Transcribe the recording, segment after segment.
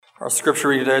Our scripture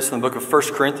reading today is from the book of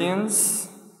 1 Corinthians.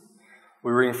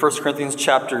 We're reading 1 Corinthians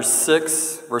chapter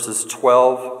 6, verses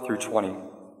 12 through 20.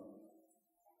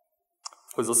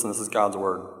 Please listen, this is God's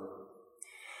word.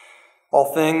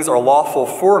 All things are lawful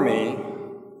for me,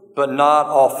 but not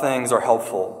all things are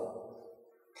helpful.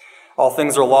 All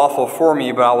things are lawful for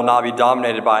me, but I will not be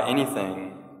dominated by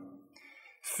anything.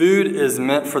 Food is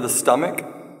meant for the stomach,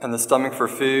 and the stomach for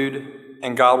food,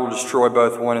 and God will destroy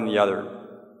both one and the other.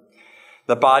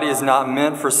 The body is not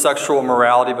meant for sexual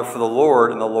immorality, but for the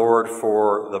Lord, and the Lord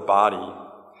for the body.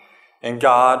 And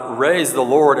God raised the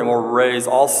Lord and will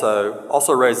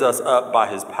also raise us up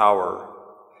by his power.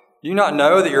 Do you not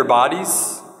know that your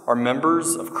bodies are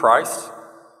members of Christ?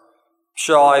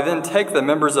 Shall I then take the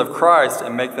members of Christ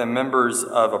and make them members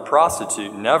of a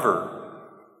prostitute? Never.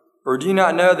 Or do you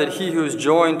not know that he who is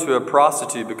joined to a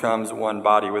prostitute becomes one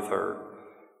body with her?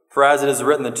 For as it is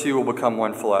written, the two will become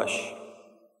one flesh.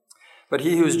 But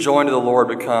he who is joined to the Lord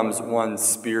becomes one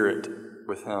spirit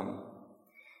with him.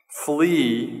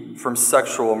 Flee from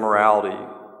sexual immorality.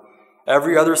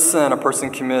 Every other sin a person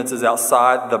commits is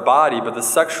outside the body, but the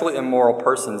sexually immoral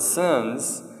person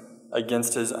sins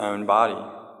against his own body.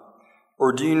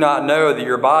 Or do you not know that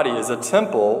your body is a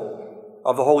temple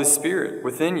of the Holy Spirit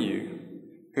within you,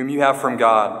 whom you have from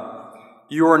God?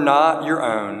 You are not your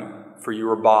own, for you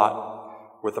were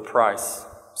bought with a price.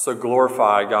 So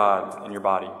glorify God in your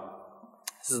body.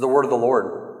 This is the word of the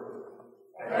Lord.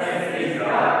 Thanks be to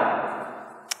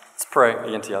God. Let's pray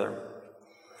again together.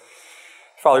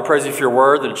 Father, we praise you for your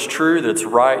word, that it's true, that it's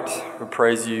right. We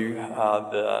praise you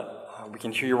that we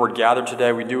can hear your word gathered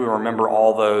today. We do remember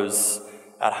all those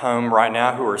at home right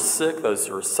now who are sick, those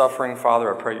who are suffering.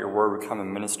 Father, I pray your word would come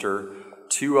and minister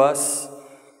to us.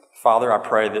 Father, I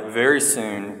pray that very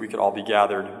soon we could all be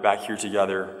gathered back here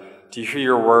together to hear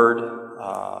your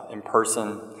word in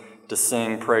person, to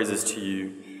sing praises to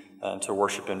you, and to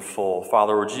worship in full.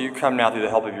 Father, would you come now through the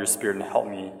help of your Spirit and help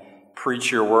me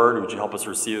preach your word? Would you help us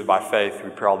receive it by faith? We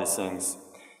pray all these things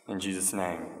in Jesus'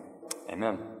 name.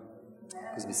 Amen.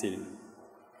 Please be seated.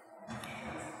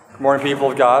 Good morning, people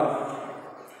of God.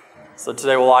 So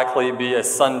today will likely be a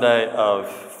Sunday of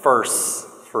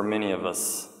firsts for many of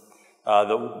us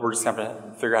that we're just going to have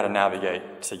to figure out how to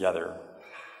navigate together.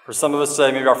 For some of us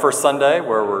today, maybe our first Sunday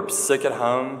where we're sick at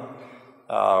home,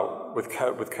 with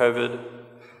COVID.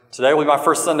 Today will be my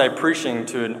first Sunday preaching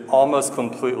to an almost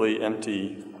completely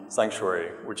empty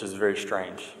sanctuary, which is very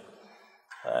strange.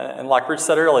 And like Rich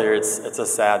said earlier, it's a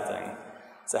sad thing.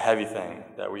 It's a heavy thing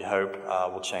that we hope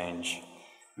will change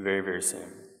very, very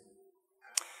soon.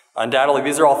 Undoubtedly,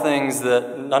 these are all things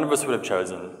that none of us would have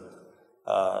chosen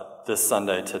this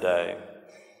Sunday today.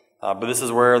 But this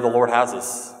is where the Lord has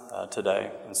us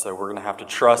today. And so we're going to have to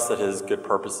trust that his good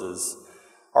purposes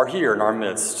are here in our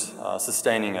midst,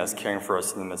 sustaining us, caring for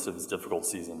us in the midst of this difficult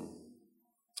season.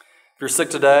 If you're sick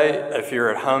today, if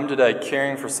you're at home today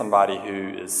caring for somebody who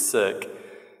is sick,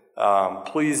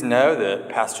 please know that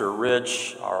Pastor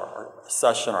Rich, our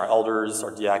session, our elders,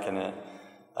 our diaconate,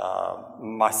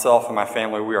 myself and my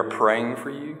family, we are praying for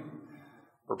you.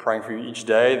 We're praying for you each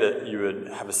day that you would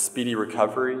have a speedy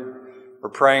recovery. We're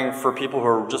praying for people who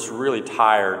are just really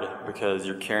tired because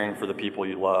you're caring for the people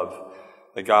you love,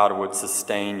 that God would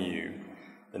sustain you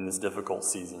in this difficult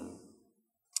season.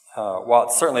 While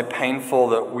it's certainly painful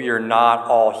that we are not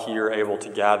all here able to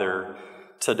gather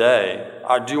today,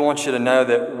 I do want you to know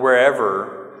that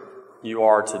wherever you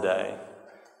are today,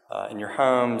 in your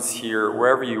homes here,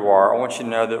 wherever you are, I want you to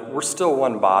know that we're still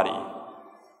one body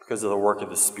because of the work of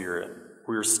the Spirit.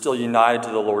 We are still united to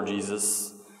the Lord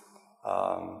Jesus,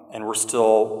 and we're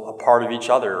still a part of each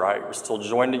other, right? We're still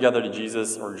joined together to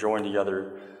Jesus, and we're joined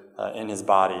together in his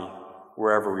body,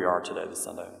 wherever we are today this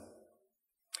Sunday.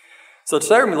 So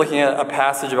today we're going to be looking at a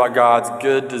passage about God's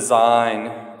good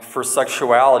design for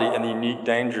sexuality and the unique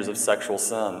dangers of sexual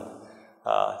sin.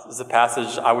 This is a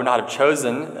passage I would not have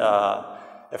chosen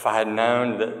if I had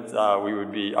known that we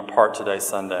would be apart today,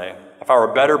 Sunday. If I were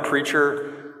a better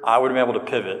preacher, I would have been able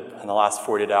to pivot in the last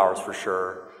 48 hours for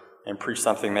sure and preach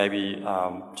something maybe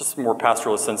just more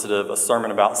pastorally sensitive, a sermon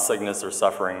about sickness or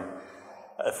suffering.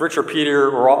 If Rich or Peter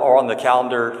were on the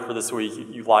calendar for this week,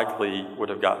 you likely would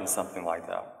have gotten something like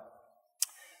that.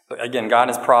 But again, God in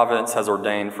his providence has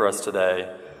ordained for us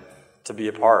today to be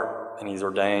apart. And he's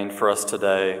ordained for us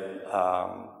today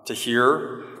to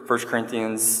hear 1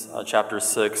 Corinthians chapter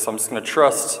 6. So I'm just going to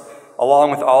trust,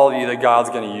 along with all of you, that God's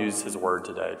going to use his word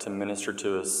today to minister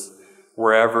to us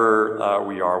wherever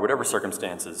we are, whatever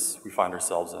circumstances we find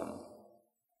ourselves in.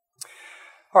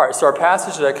 All right, so our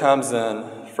passage today comes in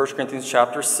 1 Corinthians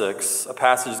chapter 6. A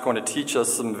passage is going to teach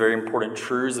us some very important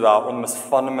truths about one of the most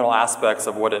fundamental aspects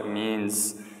of what it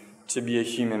means to be a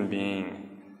human being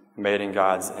made in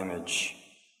God's image.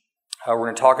 We're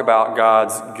going to talk about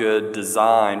God's good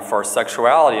design for our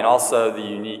sexuality and also the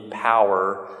unique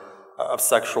power of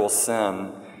sexual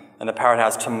sin and the power it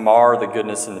has to mar the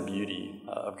goodness and the beauty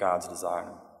of God's design.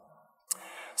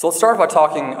 So let's start by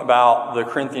talking about the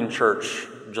Corinthian church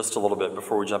just a little bit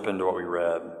before we jump into what we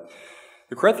read.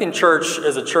 The Corinthian church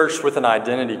is a church with an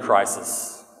identity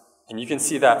crisis, and you can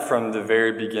see that from the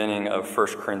very beginning of 1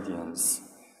 Corinthians.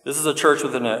 This is a church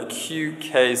with an acute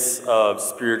case of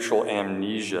spiritual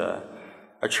amnesia,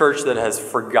 a church that has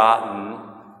forgotten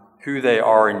who they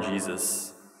are in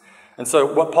Jesus. And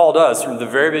so what Paul does from the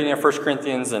very beginning of 1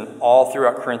 Corinthians and all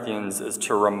throughout Corinthians is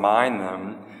to remind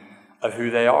them of who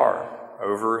they are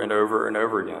over and over and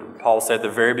over again. Paul said at the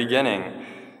very beginning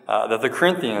that the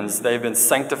Corinthians, they've been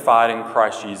sanctified in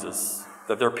Christ Jesus,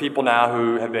 that they're people now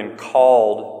who have been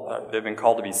called, they've been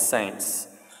called to be saints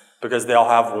because they all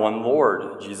have one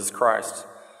Lord, Jesus Christ.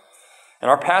 In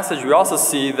our passage, we also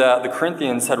see that the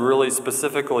Corinthians had really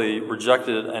specifically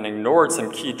rejected and ignored some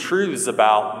key truths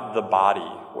about the body.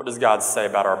 What does God say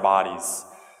about our bodies?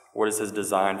 What is his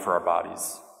design for our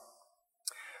bodies?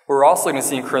 What we're also going to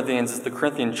see in Corinthians is the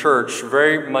Corinthian church,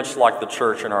 very much like the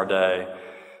church in our day,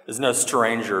 is no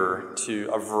stranger to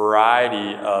a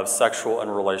variety of sexual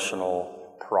and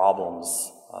relational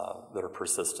problems that are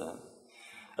persistent.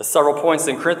 At several points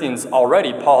in Corinthians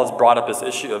already, Paul has brought up this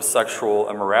issue of sexual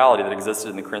immorality that existed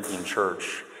in the Corinthian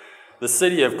church. The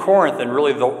city of Corinth and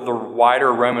really the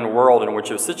wider Roman world in which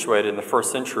it was situated in the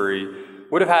first century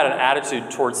would have had an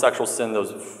attitude towards sexual sin that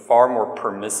was far more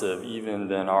permissive even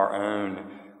than our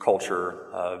own culture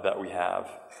that we have.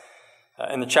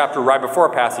 In the chapter right before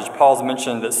our passage, Paul's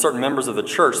mentioned that certain members of the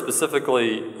church,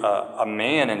 specifically a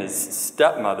man and his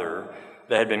stepmother,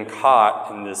 they had been caught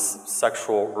in this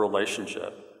sexual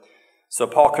relationship. So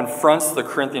Paul confronts the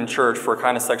Corinthian church for a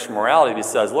kind of sexual morality. He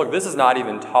says, look, this is not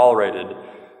even tolerated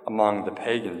among the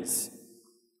pagans.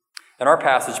 In our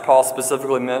passage, Paul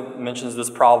specifically mentions this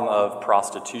problem of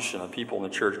prostitution, of people in the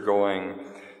church going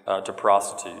to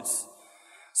prostitutes.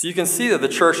 So you can see that the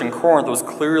church in Corinth was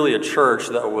clearly a church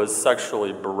that was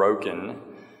sexually broken,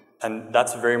 and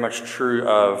that's very much true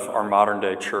of our modern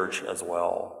day church as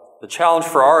well. The challenge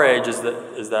for our age is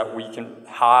that we can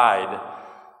hide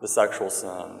the sexual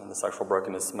sin and the sexual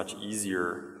brokenness much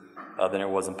easier than it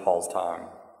was in Paul's time.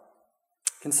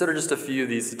 Consider just a few of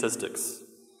these statistics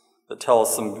that tell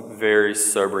us some very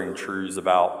sobering truths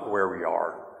about where we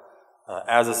are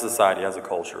as a society, as a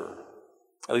culture.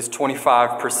 At least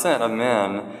 25% of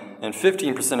men and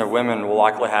 15% of women will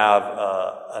likely have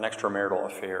an extramarital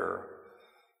affair.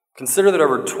 Consider that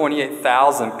over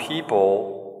 28,000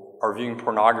 people are viewing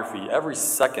pornography every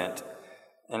second,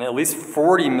 and at least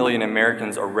 40 million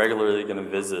Americans are regularly going to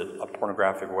visit a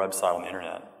pornographic website on the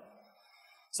internet.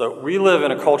 So we live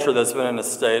in a culture that's been in a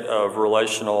state of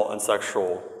relational and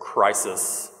sexual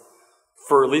crisis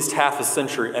for at least half a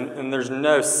century, and there's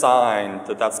no sign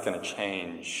that that's going to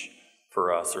change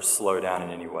for us or slow down in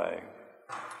any way.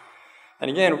 And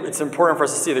again, it's important for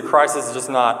us to see the crisis is just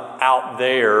not out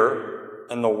there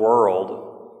in the world.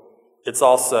 It's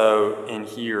also in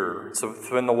here. It's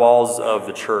within the walls of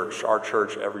the church, our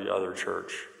church, every other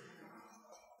church.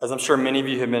 As I'm sure many of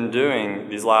you have been doing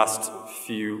these last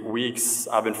few weeks,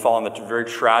 I've been following the very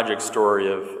tragic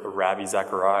story of Ravi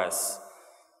Zacharias.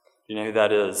 You know who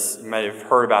that is. You may have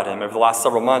heard about him. Over the last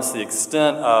several months, the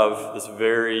extent of this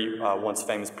very once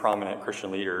famous prominent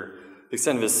Christian leader, the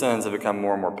extent of his sins have become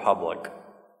more and more public.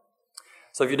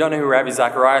 So if you don't know who Ravi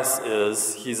Zacharias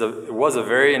is, he was a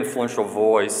very influential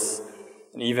voice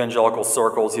in evangelical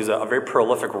circles. He's a very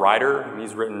prolific writer.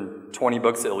 He's written 20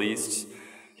 books at least.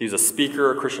 He was a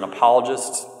speaker, a Christian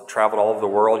apologist, traveled all over the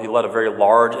world. He led a very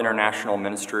large international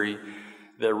ministry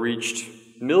that reached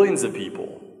millions of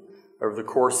people over the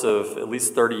course of at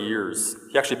least 30 years.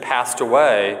 He actually passed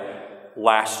away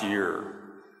last year.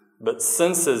 But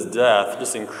since his death,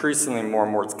 just increasingly more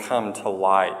and more it's come to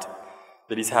light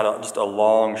that he's had just a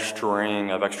long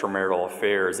string of extramarital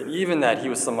affairs, and even that he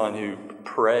was someone who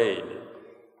preyed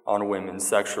on women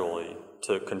sexually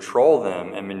to control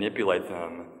them and manipulate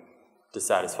them to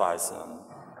satisfy sin.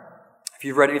 If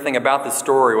you've read anything about this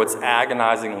story, what's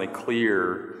agonizingly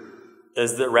clear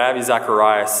is that Ravi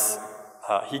Zacharias,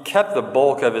 he kept the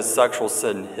bulk of his sexual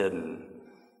sin hidden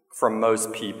from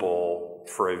most people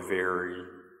for a very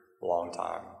long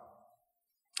time.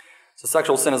 So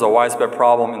sexual sin is a widespread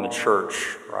problem in the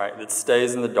church, right? It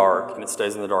stays in the dark, and it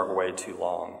stays in the dark way too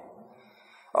long.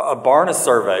 A Barna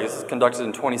survey, this was conducted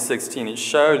in 2016, it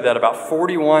showed that about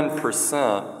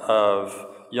 41% of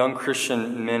young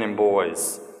Christian men and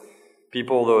boys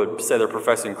People that would say they're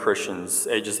professing Christians,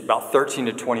 ages about 13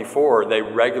 to 24, they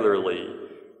regularly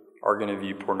are going to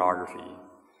view pornography.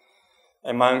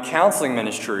 In my own counseling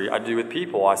ministry, I do with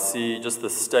people, I see just the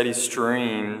steady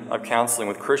stream of counseling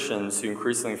with Christians who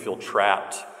increasingly feel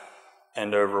trapped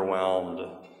and overwhelmed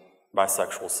by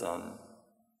sexual sin.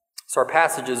 So our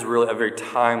passage is really a very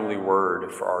timely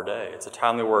word for our day. It's a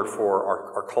timely word for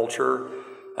our culture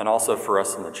and also for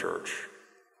us in the church.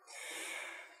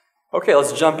 Okay,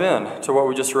 let's jump in to what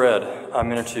we just read a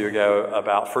minute or two ago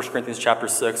about 1 Corinthians chapter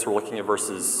 6. We're looking at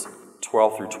verses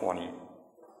 12 through 20.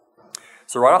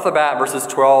 So right off the bat, verses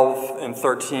 12 and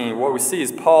 13, what we see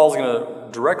is Paul's going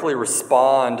to directly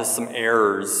respond to some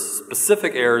errors,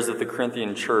 specific errors that the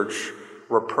Corinthian church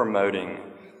were promoting.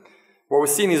 What we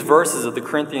see in these verses is that the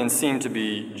Corinthians seem to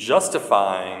be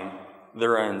justifying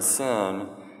their own sin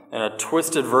and a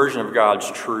twisted version of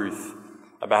God's truth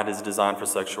about his design for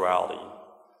sexuality.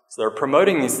 So they're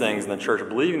promoting these things in the church,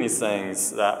 believing these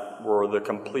things that were the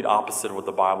complete opposite of what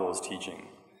the Bible was teaching.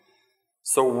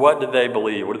 So what did they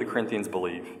believe? What did the Corinthians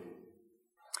believe?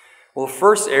 Well, the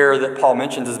first error that Paul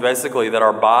mentions is basically that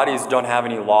our bodies don't have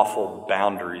any lawful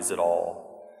boundaries at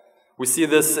all. We see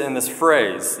this in this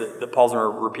phrase that Paul's going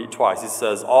to repeat twice. He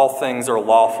says, all things are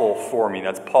lawful for me.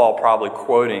 That's Paul probably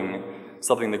quoting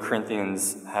something the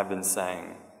Corinthians have been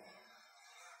saying.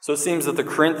 So it seems that the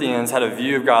Corinthians had a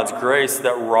view of God's grace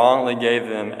that wrongly gave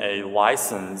them a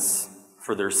license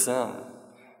for their sin.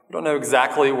 We don't know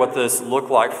exactly what this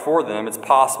looked like for them. It's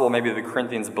possible maybe the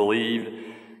Corinthians believed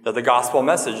that the gospel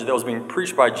message that was being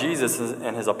preached by Jesus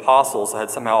and his apostles had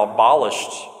somehow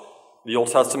abolished the Old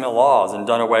Testament laws and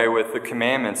done away with the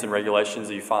commandments and regulations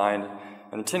that you find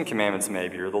in the Ten Commandments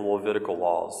maybe, or the Levitical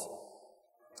laws.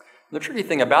 And the tricky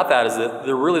thing about that is that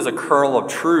there really is a kernel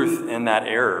of truth in that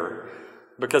error.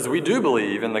 Because we do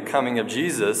believe in the coming of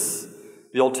Jesus,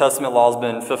 the Old Testament law has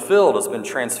been fulfilled, it's been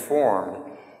transformed.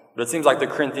 But it seems like the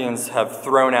Corinthians have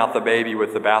thrown out the baby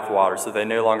with the bathwater, so they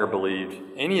no longer believed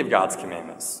any of God's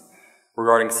commandments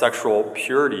regarding sexual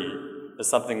purity as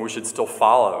something we should still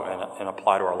follow and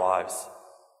apply to our lives.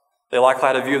 They likely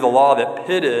had a view of the law that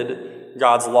pitted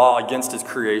God's law against his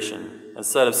creation,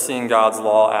 instead of seeing God's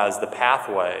law as the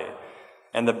pathway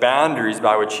and the boundaries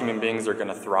by which human beings are going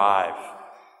to thrive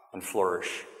and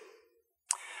flourish.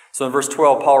 So in verse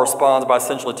 12, Paul responds by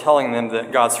essentially telling them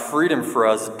that God's freedom for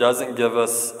us doesn't give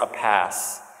us a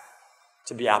pass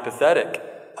to be apathetic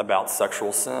about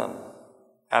sexual sin.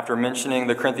 After mentioning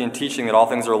the Corinthian teaching that all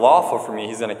things are lawful for me,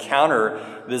 he's going to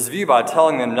counter this view by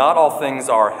telling them not all things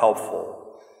are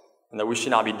helpful and that we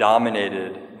should not be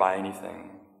dominated by anything.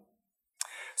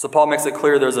 So Paul makes it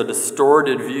clear there's a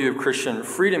distorted view of Christian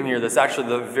freedom here that's actually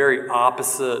the very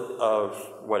opposite of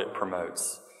what it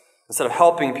promotes. Instead of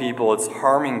helping people, it's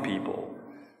harming people,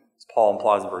 as Paul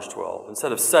implies in verse 12.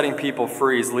 Instead of setting people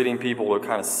free, it's leading people to a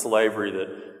kind of slavery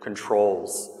that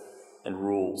controls and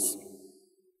rules.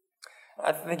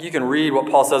 I think you can read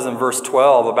what Paul says in verse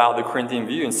 12 about the Corinthian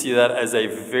view and see that as a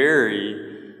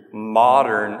very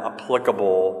modern,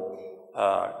 applicable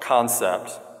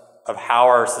concept of how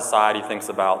our society thinks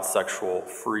about sexual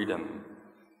freedom,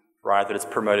 right? That it's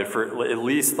promoted for at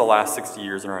least the last 60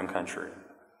 years in our own country.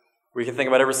 We can think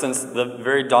about ever since the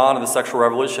very dawn of the sexual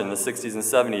revolution in the 60s and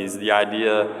 70s, the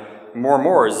idea more and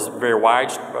more is very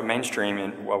mainstream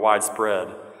and widespread,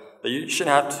 that you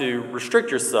shouldn't have to restrict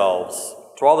yourselves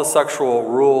to all the sexual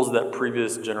rules that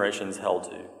previous generations held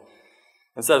to.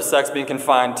 Instead of sex being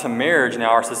confined to marriage,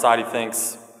 now our society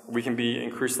thinks we can be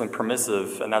increasingly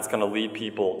permissive, and that's going to lead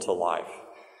people to life.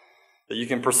 That you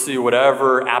can pursue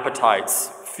whatever appetites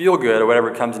feel good or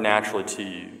whatever comes naturally to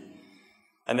you.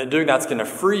 And that doing that's going to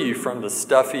free you from the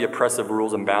stuffy, oppressive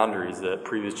rules and boundaries that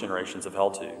previous generations have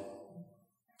held to. I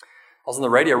was on the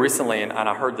radio recently and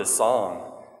I heard this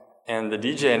song. And the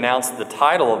DJ announced the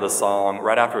title of the song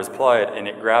right after it was played, and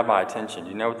it grabbed my attention. Do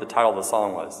you know what the title of the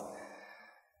song was?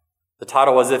 The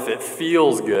title was, "If It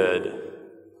Feels Good,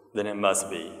 Then It Must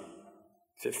Be."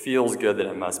 If it feels good, then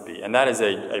it must be. And that is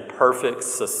a perfect,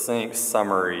 succinct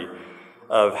summary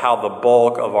of how the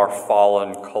bulk of our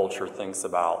fallen culture thinks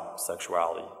about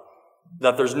sexuality.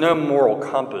 That there's no moral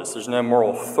compass, there's no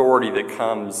moral authority that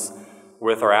comes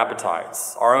with our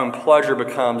appetites. Our own pleasure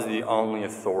becomes the only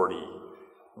authority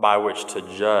by which to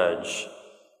judge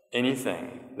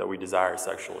anything that we desire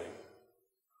sexually.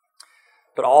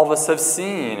 But all of us have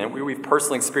seen, and we've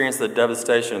personally experienced the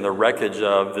devastation and the wreckage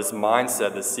of this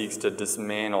mindset that seeks to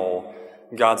dismantle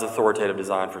God's authoritative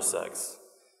design for sex.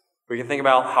 We can think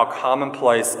about how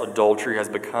commonplace adultery has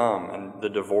become and the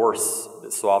divorce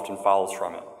that so often follows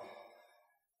from it.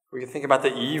 We can think about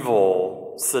the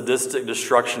evil, sadistic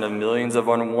destruction of millions of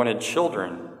unwanted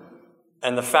children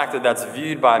And the fact that that's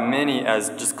viewed by many as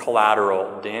just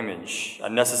collateral damage, a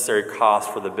necessary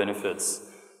cost for the benefits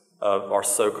of our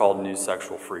so-called new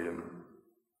sexual freedom.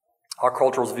 Our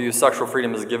culture's view of sexual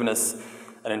freedom has given us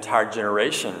an entire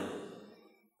generation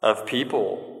of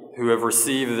people who have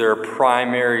received their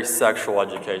primary sexual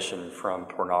education from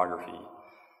pornography,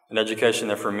 an education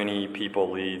that for many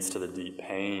people leads to the deep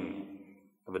pain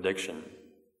of addiction.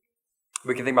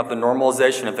 We can think about the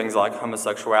normalization of things like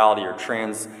homosexuality or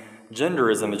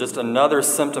transgenderism as just another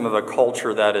symptom of a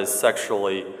culture that is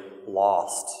sexually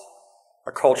lost,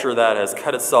 a culture that has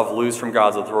cut itself loose from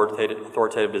God's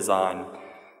authoritative design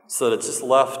so that it's just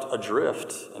left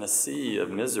adrift in a sea of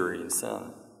misery and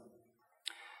sin.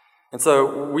 And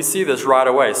so we see this right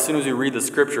away. As soon as we read the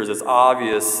scriptures, it's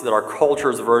obvious that our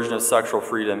culture's version of sexual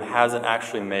freedom hasn't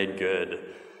actually made good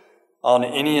on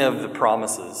any of the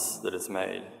promises that it's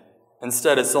made.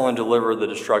 Instead, it's only delivered the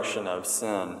destruction of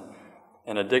sin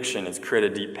and addiction. It's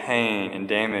created deep pain and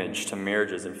damage to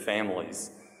marriages and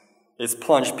families. It's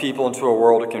plunged people into a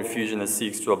world of confusion that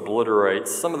seeks to obliterate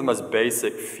some of the most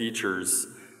basic features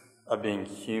of being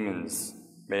humans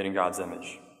made in God's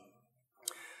image.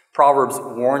 Proverbs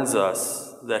warns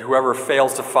us that whoever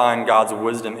fails to find God's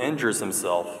wisdom injures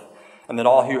himself, and that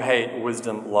all who hate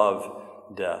wisdom love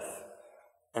death.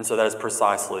 And so that is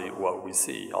precisely what we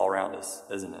see all around us,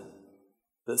 isn't it?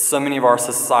 That so many of our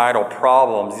societal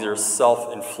problems, these are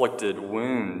self-inflicted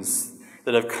wounds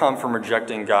that have come from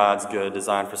rejecting God's good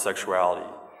design for sexuality.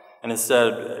 And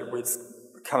instead, it's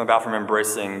come about from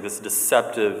embracing this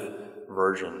deceptive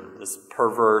version, this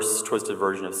perverse, twisted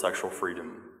version of sexual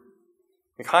freedom.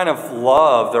 The kind of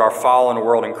love that our fallen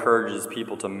world encourages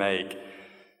people to make,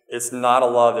 it's not a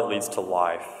love that leads to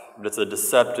life, but it's a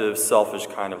deceptive, selfish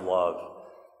kind of love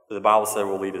that the Bible said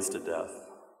will lead us to death.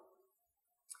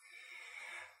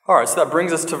 All right, so that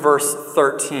brings us to verse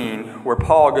 13, where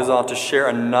Paul goes on to share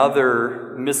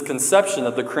another misconception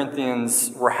that the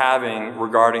Corinthians were having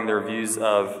regarding their views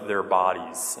of their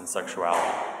bodies and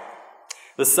sexuality.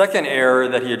 The second error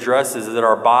that he addresses is that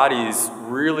our bodies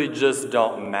really just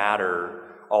don't matter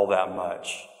all that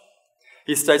much.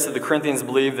 He states that the Corinthians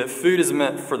believe that food is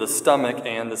meant for the stomach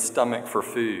and the stomach for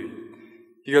food.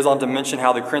 He goes on to mention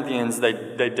how the Corinthians, they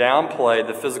downplayed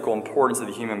the physical importance of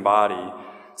the human body,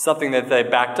 something that they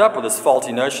backed up with this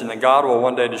faulty notion that God will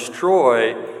one day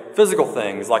destroy physical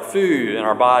things like food in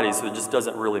our bodies, so it just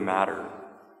doesn't really matter.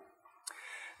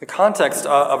 The context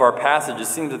of our passage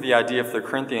seems that the idea for the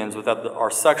Corinthians was that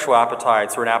our sexual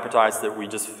appetites are appetites that we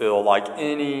just feel like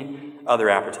any other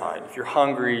appetite. If you're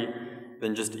hungry,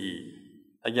 then just eat.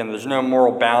 Again, there's no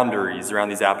moral boundaries around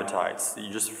these appetites.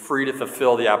 You're just free to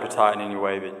fulfill the appetite in any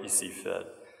way that you see fit.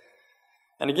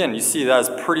 And again, you see that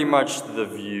as pretty much the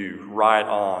view, right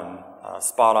on,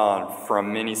 spot on,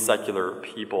 from many secular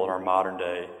people in our modern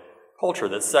day culture,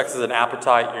 that sex is an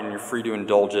appetite and you're free to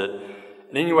indulge it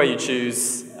in any way you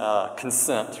choose.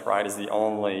 Consent, right, is the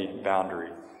only boundary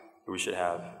that we should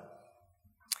have.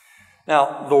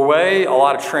 Now, the way a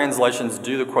lot of translations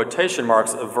do the quotation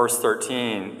marks of verse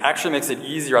 13 actually makes it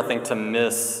easier, I think, to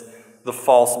miss the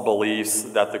false beliefs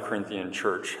that the Corinthian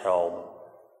church held.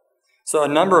 So a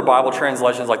number of Bible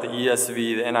translations like the ESV,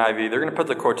 the NIV, they're going to put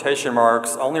the quotation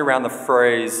marks only around the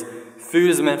phrase, food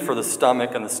is meant for the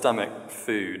stomach and the stomach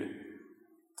food.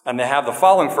 And they have the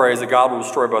following phrase, that God will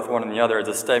destroy both one and the other, as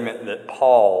a statement that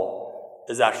Paul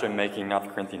is actually making, not the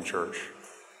Corinthian church.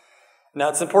 Now,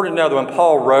 it's important to know that when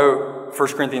Paul wrote 1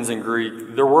 Corinthians in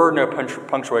Greek, there were no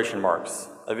punctuation marks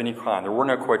of any kind. There were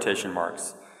no quotation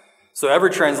marks. So every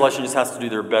translation just has to do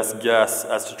their best guess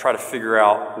as to try to figure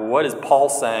out what is Paul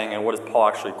saying and what is Paul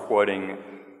actually quoting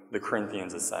the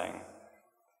Corinthians as saying.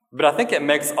 But I think it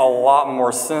makes a lot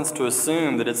more sense to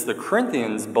assume that it's the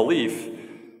Corinthians' belief,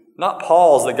 not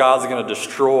Paul's, that God's going to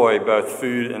destroy both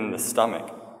food and the stomach.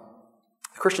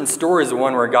 The Christian story is the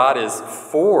one where God is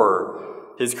for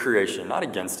his creation, not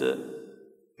against it.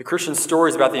 The Christian story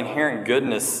is about the inherent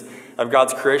goodness of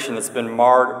God's creation that's been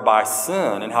marred by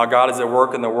sin, and how God is at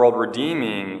work in the world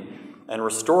redeeming and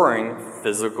restoring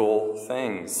physical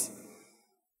things.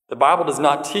 The Bible does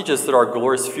not teach us that our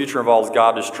glorious future involves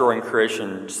God destroying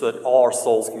creation so that all our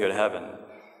souls can go to heaven.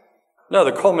 No,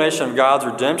 the culmination of God's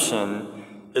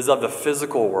redemption is of the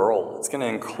physical world. It's going to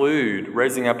include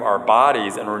raising up our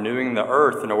bodies and renewing the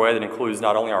earth in a way that includes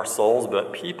not only our souls,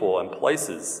 but people and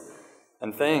places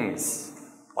and things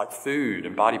like food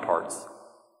and body parts.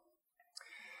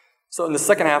 So in the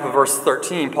second half of verse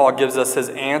 13, Paul gives us his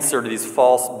answer to these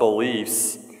false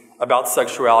beliefs about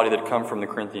sexuality that come from the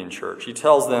Corinthian church. He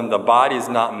tells them the body is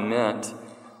not meant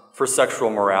for sexual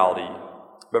morality,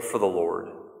 but for the Lord,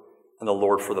 and the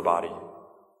Lord for the body.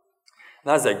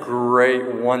 That is a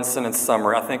great one-sentence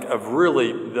summary, I think, of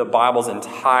really the Bible's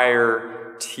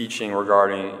entire teaching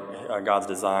regarding God's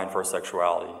design for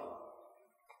sexuality.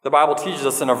 The Bible teaches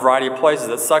us in a variety of places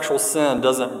that sexual sin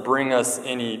doesn't bring us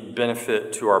any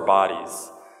benefit to our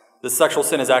bodies. The sexual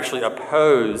sin is actually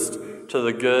opposed to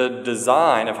the good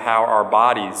design of how our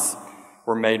bodies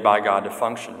were made by God to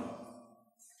function.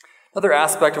 Another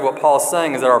aspect of what Paul is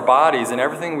saying is that our bodies and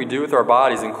everything we do with our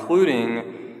bodies,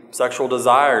 including sexual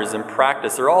desires and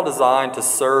practice, they're all designed to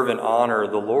serve and honor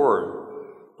the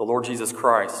Lord Jesus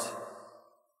Christ.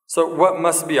 So what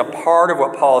must be a part of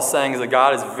what Paul is saying is that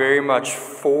God is very much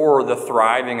for the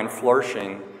thriving and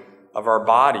flourishing of our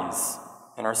bodies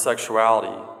and our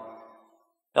sexuality.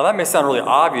 Now that may sound really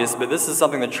obvious, but this is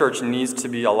something the church needs to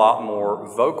be a lot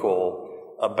more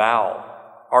vocal about.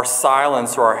 Our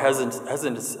silence or our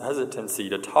hesitancy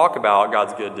to talk about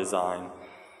God's good design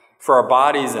for our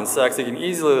bodies and sex, it can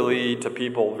easily lead to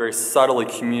people very subtly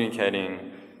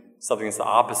communicating something that's the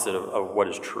opposite of what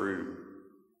is true.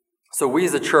 So we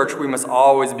as a church, we must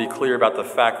always be clear about the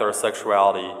fact that our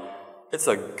sexuality, it's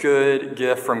a good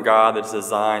gift from God that's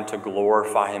designed to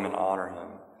glorify Him and honor Him.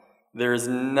 There is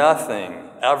nothing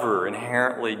ever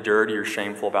inherently dirty or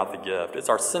shameful about the gift. It's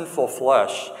our sinful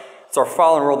flesh. It's our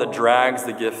fallen world that drags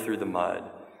the gift through the mud.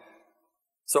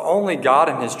 So only God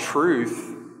and His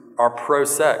truth are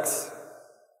pro-sex.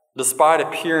 Despite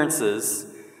appearances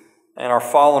and our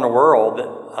fallen world,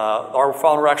 our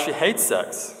fallen world actually hates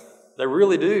sex. They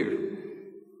really do,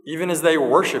 even as they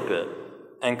worship it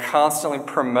and constantly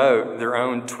promote their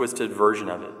own twisted version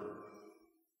of it.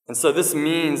 And so this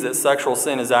means that sexual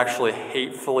sin is actually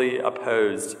hatefully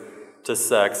opposed to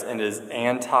sex and is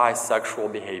anti-sexual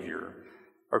behavior,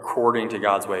 according to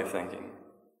God's way of thinking.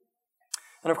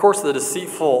 And of course, the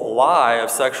deceitful lie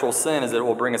of sexual sin is that it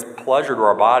will bring us pleasure to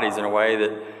our bodies in a way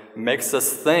that makes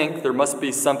us think there must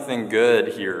be something good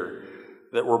here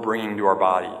that we're bringing to our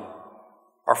body.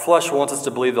 Our flesh wants us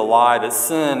to believe the lie that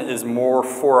sin is more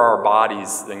for our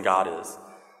bodies than God is.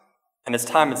 And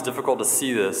it's difficult to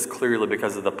see this clearly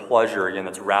because of the pleasure, again,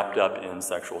 that's wrapped up in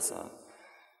sexual sin.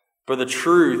 But the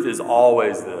truth is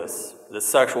always this, that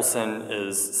sexual sin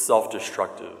is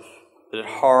self-destructive, that it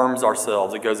harms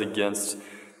ourselves, it goes against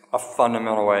a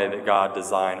fundamental way that God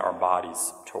designed our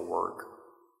bodies to work.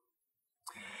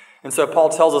 And so Paul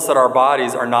tells us that our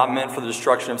bodies are not meant for the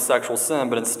destruction of sexual sin,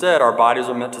 but instead our bodies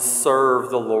are meant to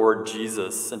serve the Lord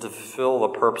Jesus and to fulfill the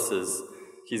purposes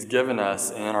He's given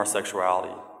us in our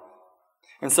sexuality.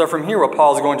 And so from here, what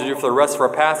Paul is going to do for the rest of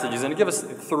our passage is going to give us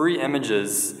three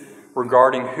images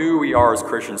regarding who we are as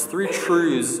Christians, three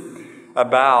truths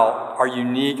about our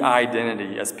unique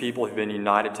identity as people who've been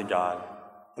united to God.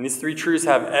 And these three truths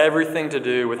have everything to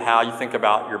do with how you think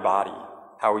about your body,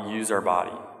 how we use our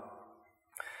body.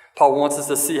 Paul wants us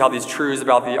to see how these truths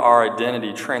about our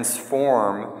identity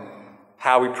transform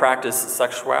how we practice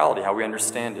sexuality, how we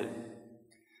understand it.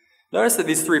 Notice that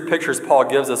these three pictures Paul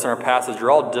gives us in our passage are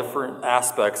all different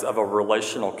aspects of a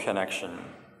relational connection.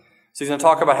 So he's going to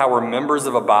talk about how we're members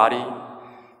of a body.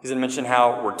 He's going to mention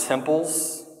how we're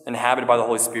temples inhabited by the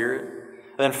Holy Spirit.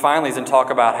 And then finally, he's going to talk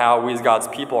about how we as God's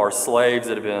people are slaves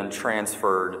that have been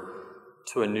transferred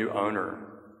to a new owner.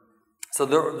 So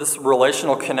this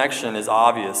relational connection is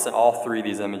obvious in all three of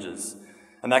these images.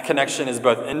 And that connection is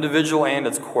both individual and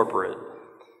it's corporate.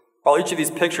 While each of these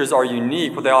pictures are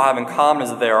unique, what they all have in common is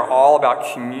that they are all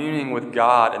about communing with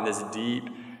God in this deep,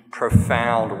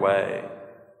 profound way.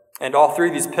 And all three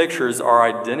of these pictures are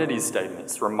identity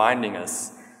statements reminding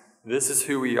us this is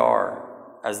who we are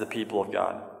as the people of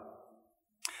God.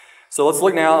 So let's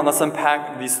look now and let's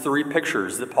unpack these three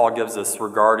pictures that Paul gives us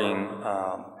regarding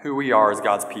who we are as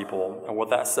God's people and what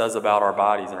that says about our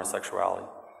bodies and our sexuality.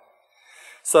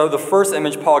 So the first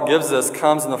image Paul gives us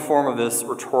comes in the form of this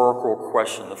rhetorical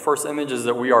question. The first image is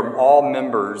that we are all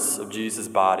members of Jesus'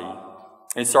 body.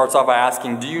 And he starts off by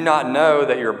asking, do you not know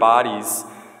that your bodies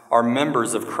are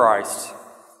members of Christ?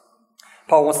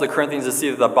 Paul wants the Corinthians to see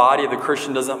that the body of the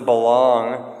Christian doesn't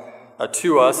belong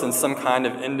to us in some kind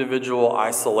of individual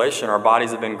isolation. Our bodies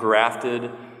have been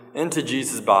grafted into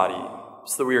Jesus' body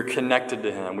so that we are connected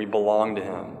to Him. We belong to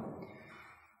Him.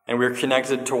 And we are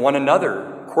connected to one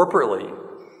another corporately.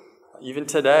 Even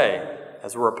today,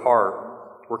 as we're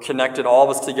apart, we're connected, all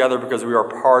of us together, because we are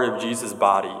part of Jesus'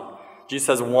 body. Jesus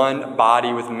has one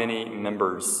body with many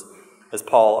members, as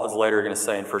Paul is later going to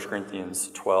say in 1 Corinthians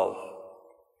 12.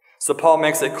 So Paul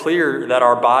makes it clear that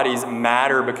our bodies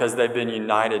matter because they've been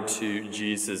united to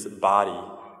Jesus' body,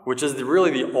 which is really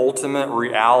the ultimate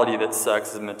reality that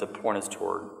sex is meant to point us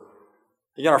toward.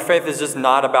 Again, our faith is just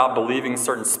not about believing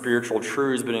certain spiritual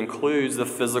truths, but includes the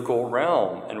physical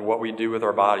realm and what we do with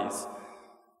our bodies.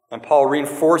 And Paul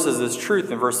reinforces this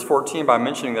truth in verse 14 by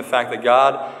mentioning the fact that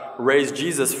God raised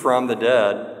Jesus from the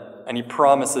dead, and he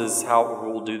promises how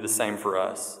he will do the same for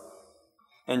us.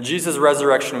 In Jesus'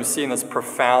 resurrection, we see in this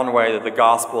profound way that the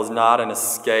gospel is not an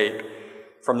escape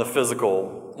from the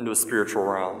physical into a spiritual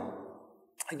realm.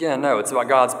 Again, no, it's about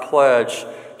God's pledge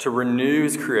to renew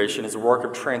his creation, his work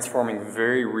of transforming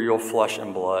very real flesh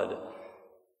and blood.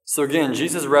 So again,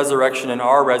 Jesus' resurrection and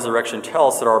our resurrection tell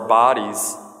us that our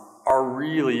bodies are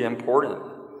really important.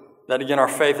 That again, our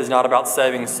faith is not about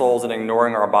saving souls and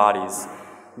ignoring our bodies,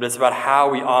 but it's about how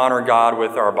we honor God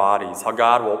with our bodies, how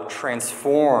God will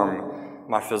transform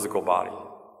my physical body.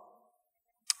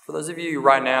 For those of you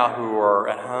right now who are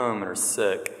at home and are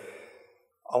sick,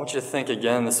 I want you to think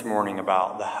again this morning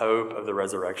about the hope of the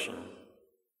resurrection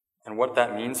and what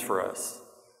that means for us.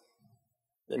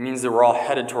 It means that we're all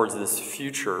headed towards this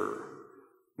future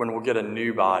when we'll get a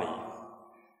new body,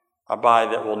 a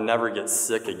body that will never get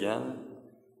sick again.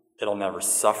 It'll never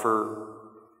suffer.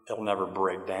 It'll never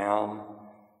break down.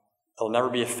 It'll never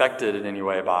be affected in any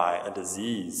way by a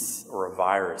disease or a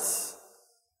virus.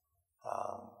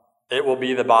 It will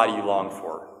be the body you long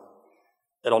for.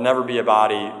 It'll never be a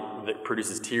body that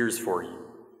produces tears for you,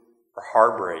 or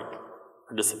heartbreak,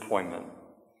 or disappointment.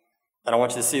 And I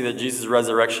want you to see that Jesus'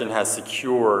 resurrection has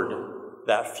secured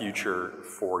that future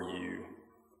for you,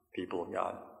 people of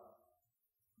God.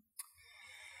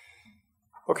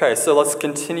 Okay, so let's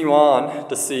continue on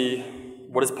to see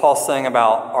what is Paul saying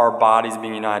about our bodies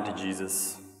being united to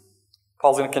Jesus.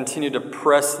 Paul's going to continue to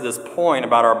press this point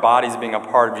about our bodies being a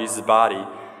part of Jesus' body.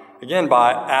 Again,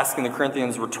 by asking the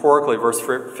Corinthians rhetorically, verse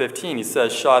 15, he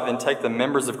says, "Shall I then take the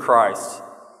members of Christ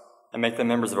and make them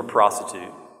members of a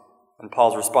prostitute?" And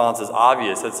Paul's response is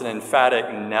obvious. It's an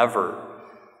emphatic never.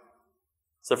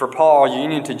 So for Paul, our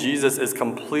union to Jesus is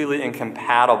completely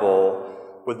incompatible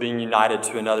with being united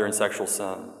to another in sexual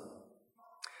sin.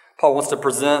 Paul wants to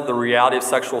present the reality of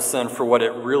sexual sin for what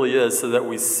it really is so that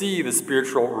we see the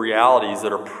spiritual realities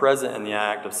that are present in the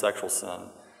act of sexual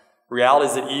sin.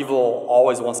 Realities that evil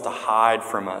always wants to hide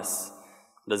from us,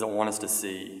 doesn't want us to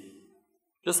see.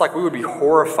 Just like we would be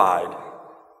horrified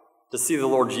to see the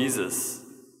Lord Jesus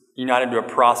united to a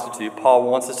prostitute, Paul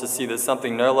wants us to see that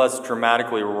something no less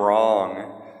dramatically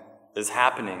wrong is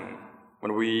happening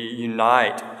when we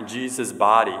unite Jesus'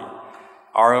 body,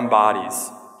 our own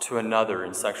bodies, to another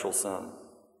in sexual sin.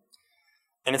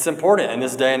 And it's important in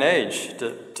this day and age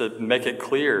to make it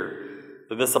clear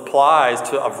that this applies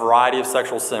to a variety of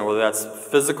sexual sin, whether that's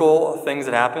physical things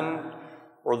that happen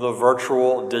or the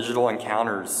virtual digital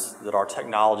encounters that our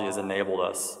technology has enabled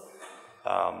us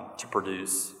to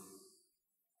produce.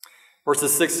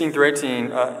 Verses 16 through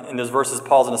 18, in those verses,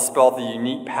 Paul's going to spell out the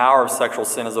unique power of sexual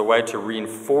sin as a way to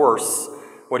reinforce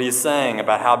what he's saying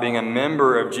about how being a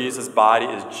member of Jesus' body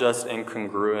is just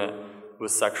incongruent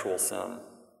with sexual sin.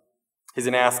 He's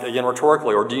going to ask again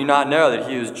rhetorically, or do you not know that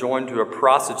he who is joined to a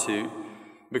prostitute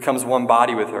becomes one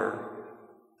body with her?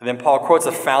 And then Paul quotes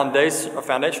a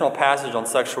foundational passage on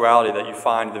sexuality that you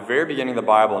find at the very beginning of the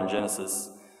Bible in Genesis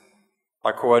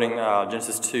by quoting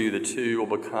Genesis 2, the two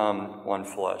will become one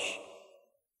flesh.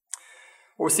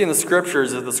 What we see in the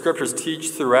Scriptures is the Scriptures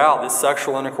teach throughout that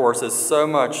sexual intercourse is so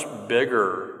much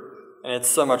bigger, and it's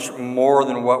so much more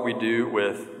than what we do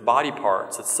with body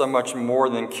parts. It's so much more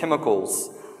than chemicals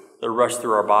that rush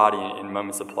through our body in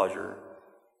moments of pleasure.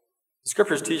 The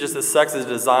Scriptures teach us that sex is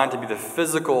designed to be the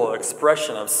physical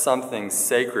expression of something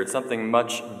sacred, something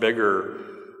much bigger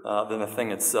than the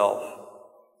thing itself.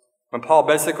 When Paul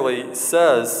basically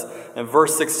says in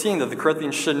verse 16 that the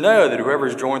Corinthians should know that whoever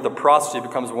is joined with a prostitute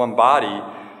becomes one body,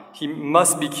 he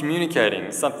must be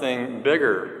communicating something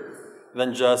bigger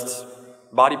than just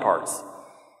body parts.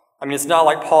 I mean, it's not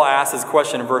like Paul asked his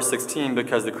question in verse 16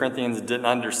 because the Corinthians didn't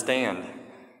understand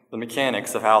the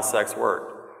mechanics of how sex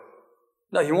worked.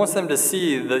 No, he wants them to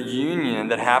see the union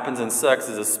that happens in sex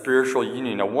as a spiritual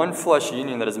union, a one-flesh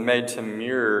union that is made to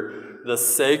mirror the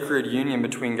sacred union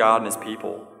between God and his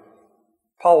people.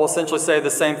 Paul will essentially say the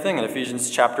same thing in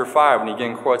Ephesians chapter 5 when he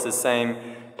again quotes the same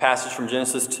passage from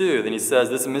Genesis 2. Then he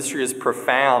says, "This mystery is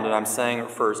profound," and I'm saying it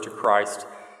refers to Christ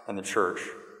and the church.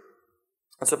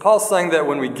 And so Paul's saying that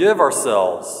when we give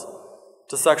ourselves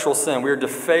to sexual sin, we are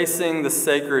defacing the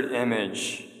sacred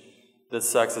image that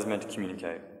sex is meant to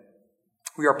communicate.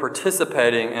 We are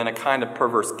participating in a kind of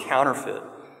perverse counterfeit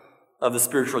of the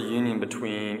spiritual union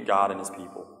between God and his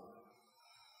people.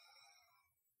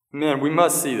 Men, we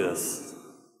must see this.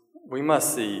 We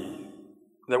must see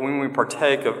that when we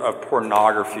partake of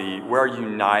pornography, we're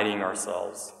uniting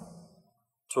ourselves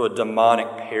to a demonic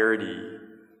parody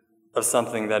of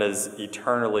something that is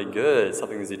eternally good,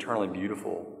 something that is eternally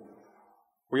beautiful.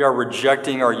 We are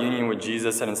rejecting our union with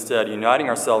Jesus and instead uniting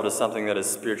ourselves to something that is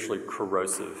spiritually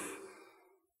corrosive,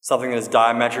 something that is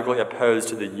diametrically opposed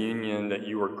to the union that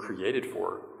you were created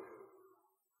for.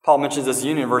 Paul mentions this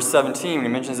union in verse 17 when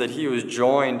he mentions that he who is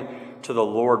joined to the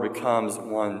Lord becomes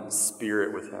one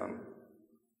spirit with him.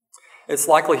 It's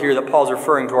likely here that Paul's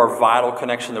referring to our vital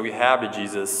connection that we have to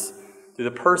Jesus through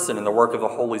the person and the work of the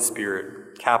Holy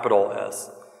Spirit, capital S.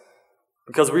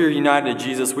 Because we are united to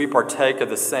Jesus, we partake of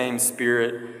the same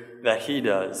Spirit that he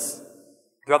does.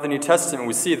 Throughout the New Testament,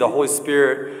 we see the Holy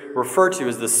Spirit referred to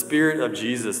as the Spirit of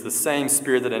Jesus, the same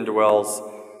Spirit that indwells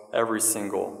every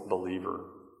single believer.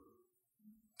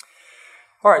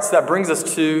 All right, so that brings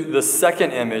us to the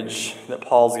second image that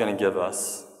Paul's going to give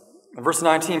us. In verse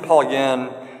 19, Paul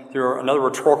again, through another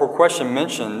rhetorical question,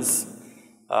 mentions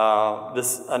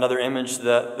another image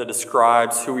that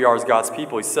describes who we are as God's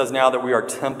people. He says now that we are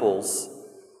temples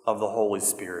of the Holy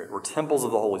Spirit. We're temples of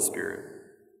the Holy Spirit.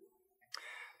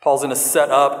 Paul's going to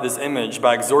set up this image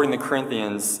by exhorting the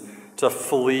Corinthians to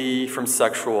flee from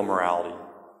sexual immorality.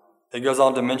 He goes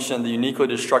on to mention the uniquely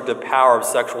destructive power of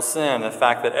sexual sin, the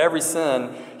fact that every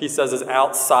sin, he says, is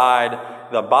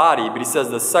outside the body, but he says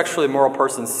the sexually immoral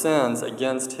person sins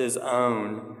against his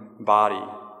own body.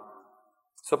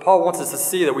 So Paul wants us to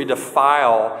see that we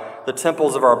defile the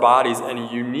temples of our bodies in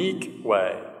a unique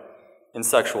way in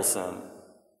sexual sin.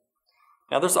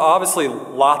 Now, there's obviously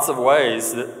lots of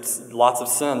ways that lots of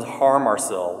sins harm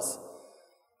ourselves.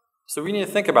 So we need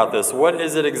to think about this. What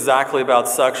is it exactly about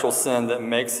sexual sin that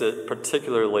makes it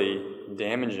particularly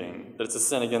damaging? That it's a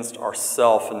sin against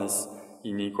ourself in this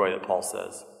unique way that Paul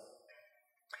says.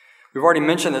 We've already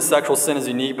mentioned that sexual sin is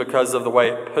unique because of the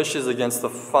way it pushes against the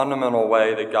fundamental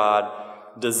way that God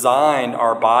designed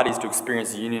our bodies to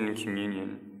experience union and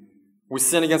communion. We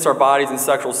sin against our bodies in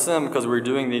sexual sin because we're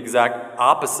doing the exact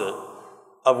opposite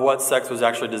of what sex was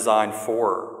actually designed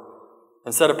for.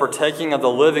 Instead of partaking of the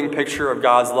living picture of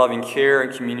God's loving care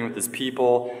and communion with his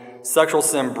people, sexual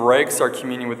sin breaks our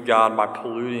communion with God by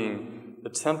polluting the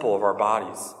temple of our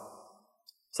bodies.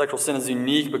 Sexual sin is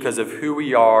unique because of who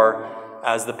we are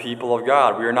as the people of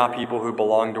God. We are not people who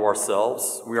belong to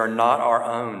ourselves. We are not our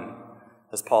own,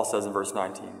 as Paul says in verse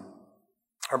 19.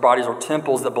 Our bodies are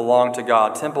temples that belong to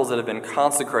God, temples that have been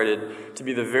consecrated to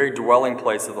be the very dwelling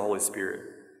place of the Holy Spirit.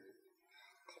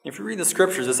 If you read the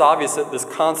scriptures, it's obvious that this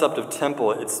concept of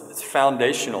temple, it's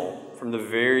foundational from the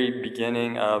very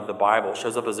beginning of the Bible. It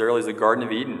shows up as early as the Garden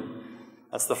of Eden.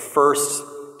 That's the first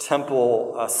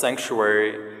temple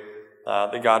sanctuary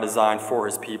that God designed for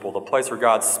his people, the place where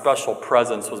God's special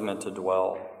presence was meant to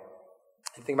dwell.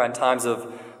 You think about in times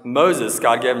of Moses,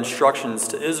 God gave instructions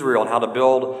to Israel on how to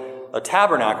build a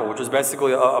tabernacle, which was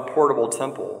basically a portable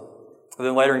temple. And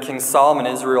then later in King Solomon,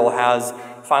 Israel has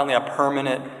finally a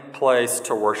permanent place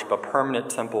to worship, a permanent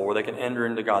temple where they can enter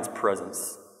into God's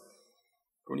presence.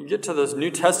 When you get to this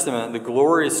New Testament, the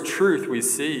glorious truth we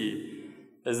see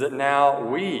is that now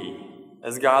we,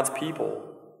 as God's people,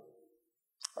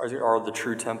 are the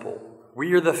true temple.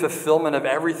 We are the fulfillment of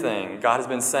everything God has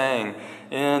been saying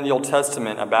in the Old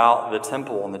Testament about the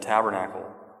temple and the tabernacle.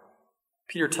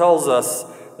 Peter tells us,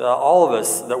 all of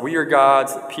us, that we are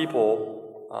God's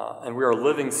people and we are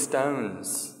living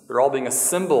stones. They're all being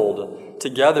assembled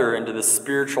together into this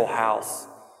spiritual house.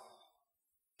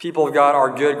 People of God,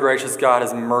 our good, gracious God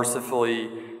has mercifully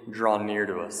drawn near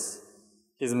to us.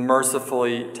 He's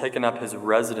mercifully taken up his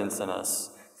residence in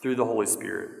us through the Holy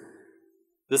Spirit.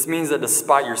 This means that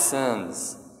despite your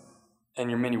sins and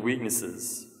your many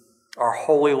weaknesses, our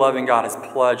holy, loving God has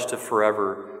pledged to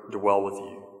forever dwell with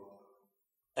you.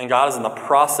 And God is in the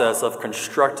process of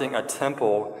constructing a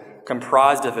temple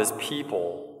comprised of his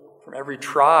people from every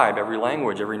tribe, every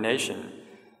language, every nation.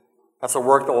 That's a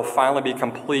work that will finally be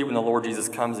complete when the Lord Jesus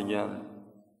comes again.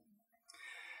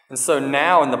 And so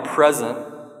now in the present,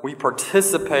 we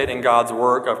participate in God's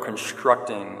work of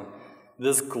constructing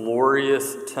this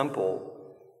glorious temple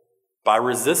by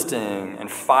resisting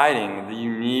and fighting the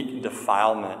unique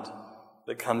defilement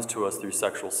that comes to us through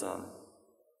sexual sin.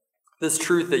 This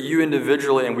truth that you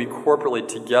individually and we corporately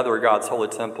together are God's holy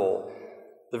temple,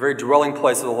 the very dwelling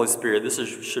place of the Holy Spirit, this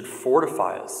should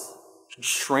fortify us, should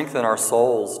strengthen our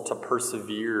souls to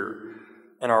persevere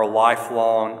in our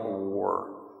lifelong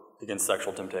war against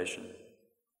sexual temptation.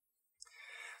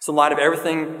 So in light of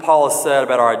everything Paul has said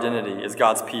about our identity as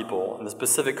God's people and the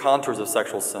specific contours of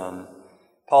sexual sin,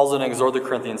 Paul's going to exhort the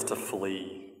Corinthians to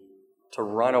flee, to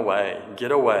run away,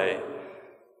 get away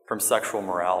from sexual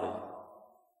morality.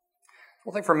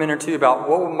 We'll think for a minute or two about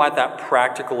what might that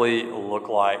practically look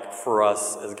like for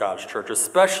us as God's church,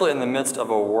 especially in the midst of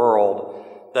a world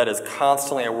that is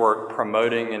constantly at work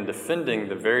promoting and defending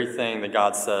the very thing that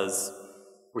God says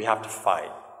we have to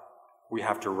fight. We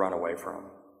have to run away from.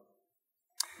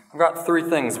 I've got 3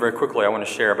 things very quickly I want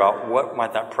to share about what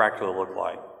might that practically look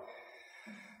like.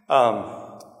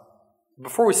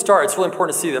 Before we start, it's really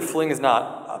important to see that fleeing is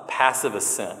not a passive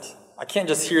assent. I can't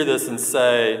just hear this and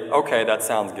say, okay, that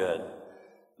sounds good.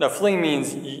 No, fleeing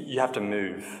means you have to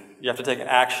move. You have to take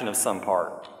action of some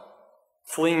part.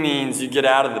 Fleeing means you get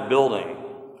out of the building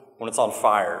when it's on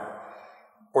fire,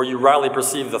 or you rightly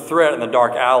perceive the threat in the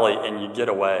dark alley and you get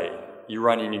away. You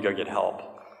run and you go get help.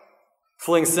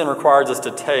 Fleeing sin requires us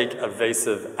to take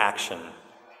evasive action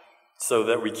so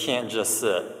that we can't just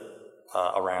sit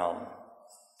around.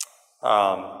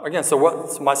 Again, so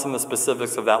what might some of the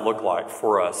specifics of that look like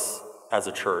for us as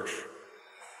a church?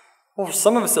 Well, for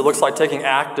some of us, it looks like taking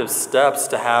active steps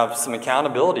to have some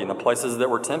accountability in the places that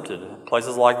we're tempted,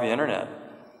 places like the internet.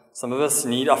 Some of us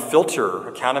need a filter,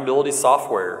 accountability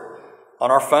software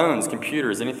on our phones,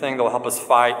 computers, anything that will help us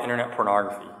fight internet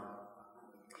pornography.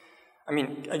 I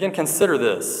mean, again, consider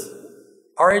this.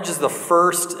 Our age is the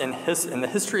first in the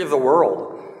history of the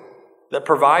world that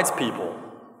provides people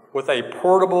with a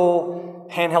portable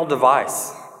handheld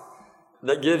device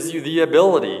that gives you the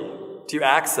ability to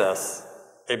access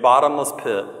a bottomless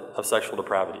pit of sexual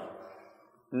depravity.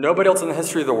 Nobody else in the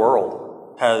history of the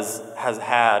world has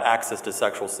had access to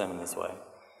sexual sin in this way.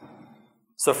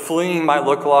 So fleeing might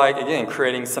look like, again,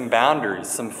 creating some boundaries,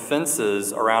 some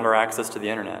fences around our access to the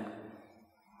internet.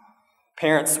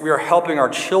 Parents, we are helping our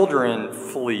children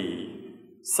flee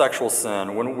sexual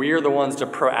sin when we are the ones to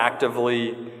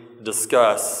proactively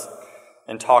discuss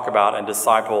and talk about and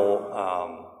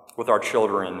disciple with our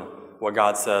children what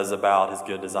God says about his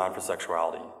good design for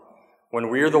sexuality. When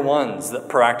we are the ones that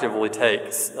proactively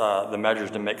take the measures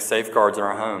to make safeguards in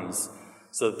our homes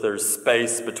so that there's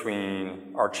space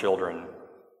between our children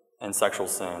and sexual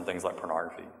sin, things like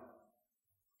pornography.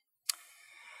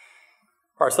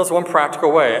 All right, so that's one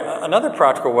practical way. Another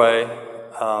practical way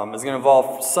is going to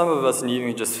involve some of us needing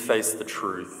to just face the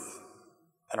truth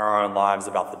in our own lives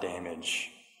about the damage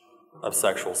of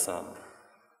sexual sin.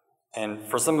 And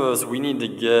for some of us, we need to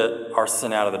get our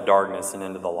sin out of the darkness and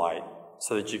into the light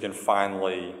so that you can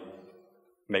finally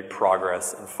make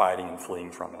progress in fighting and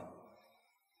fleeing from it.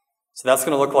 So that's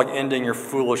going to look like ending your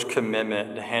foolish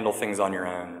commitment to handle things on your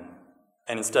own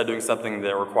and instead doing something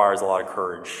that requires a lot of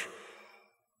courage.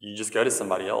 You just go to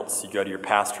somebody else. You go to your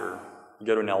pastor. You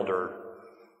go to an elder.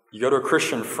 You go to a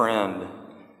Christian friend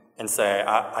and say,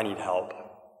 I need help.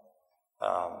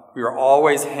 We are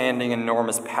always handing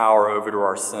enormous power over to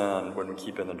our sin when we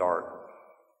keep it in the dark.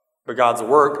 But God's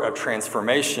work of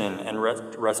transformation and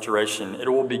restoration, it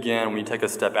will begin when you take a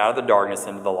step out of the darkness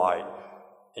into the light.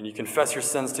 And you confess your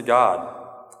sins to God.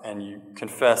 And you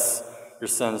confess your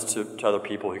sins to other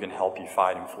people who can help you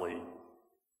fight and flee.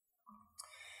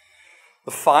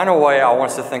 The final way I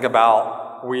want us to think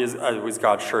about we as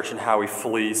God's church and how we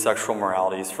flee sexual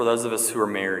immorality is for those of us who are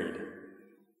married.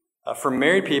 For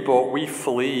married people, we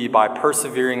flee by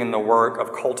persevering in the work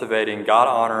of cultivating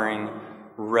God-honoring,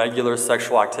 regular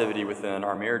sexual activity within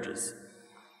our marriages.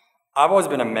 I've always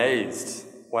been amazed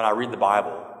when I read the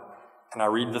Bible and I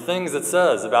read the things it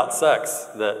says about sex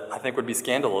that I think would be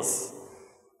scandalous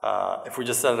if we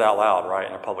just said it out loud, right,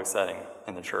 in a public setting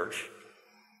in the church.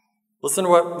 Listen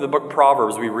to what the book of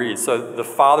Proverbs we read. So the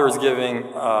father is giving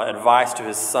advice to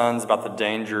his sons about the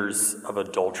dangers of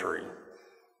adultery.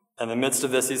 In the midst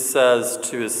of this, he says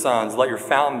to his sons, "Let your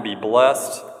fountain be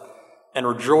blessed, and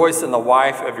rejoice in the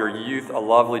wife of your youth, a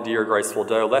lovely, dear, graceful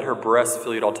doe. Let her breast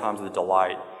fill you at all times with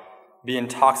delight. Be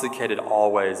intoxicated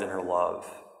always in her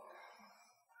love."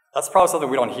 That's probably something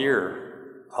we don't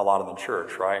hear a lot in the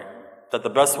church, right? That the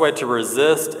best way to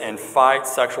resist and fight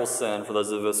sexual sin for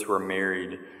those of us who are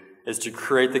married is to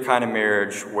create the kind of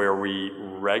marriage where we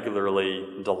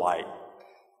regularly delight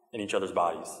in each other's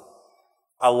bodies.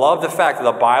 I love the fact that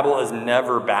the Bible is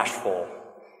never bashful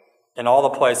in all the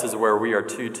places where we are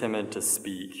too timid to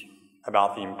speak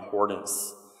about the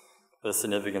importance, the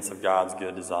significance of God's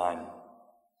good design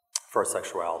for our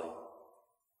sexuality.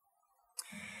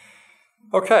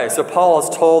 Okay, so Paul has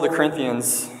told the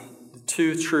Corinthians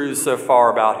 2 truths so far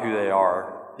about who they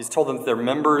are. He's told them that they're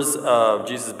members of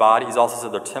Jesus' body. He's also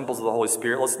said they're temples of the Holy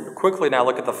Spirit. Let's quickly now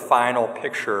look at the final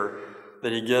picture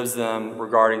that he gives them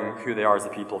regarding who they are as the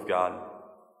people of God.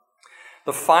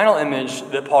 The final image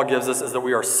that Paul gives us is that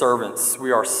we are servants.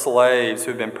 We are slaves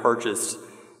who have been purchased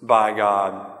by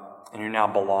God and who now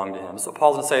belong to him. So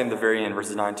Paul's going to say in the very end,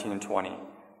 verses 19 and 20.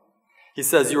 He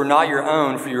says, "You are not your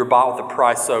own, for you were bought with a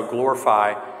price, so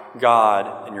glorify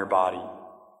God in your body."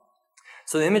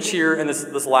 So the image here in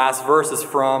this last verse is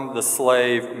from the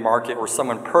slave market where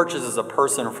someone purchases a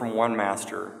person from one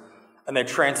master, and they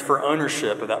transfer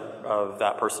ownership of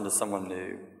that person to someone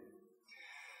new.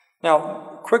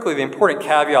 Now, quickly, the important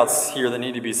caveats here that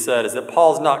need to be said is that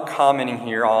Paul's not commenting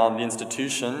here on the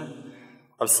institution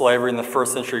of slavery in the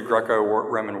first century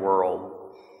Greco-Roman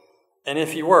world. And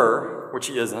if he were, which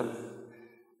he isn't,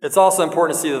 it's also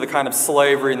important to see that the kind of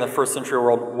slavery in the first century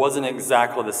world wasn't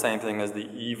exactly the same thing as the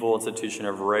evil institution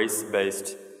of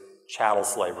race-based chattel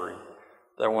slavery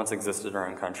that once existed in our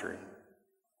own country.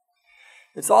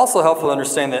 It's also helpful to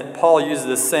understand that Paul uses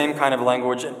this same kind of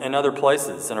language in other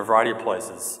places, in a variety of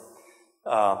places.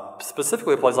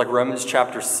 Specifically a place like Romans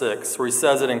chapter 6, where he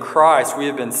says that in Christ we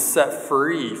have been set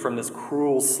free from this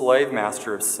cruel slave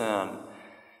master of sin.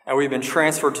 And we've been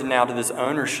transferred to this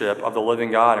ownership of the living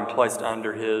God and placed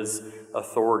under his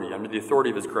authority, under the authority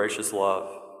of his gracious love.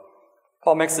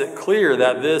 Paul makes it clear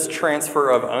that this transfer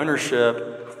of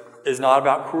ownership is not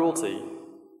about cruelty,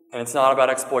 and it's not about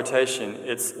exploitation,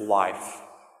 it's life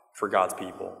for God's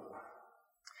people.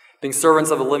 Being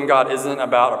servants of the living God isn't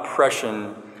about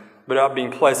oppression, but about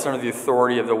being placed under the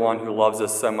authority of the one who loves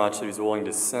us so much that he's willing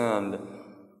to send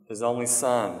his only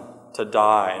Son to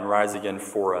die and rise again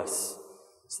for us,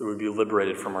 so that we'd be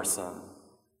liberated from our sin.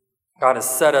 God has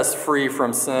set us free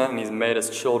from sin, and he's made us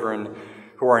children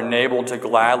who are enabled to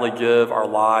gladly give our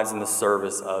lives in the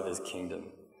service of his kingdom.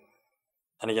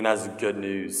 And again, that is good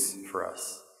news for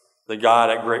us. That God,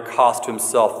 at great cost to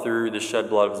himself through the shed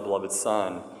blood of his beloved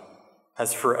Son,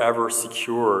 has forever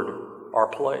secured our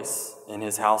place in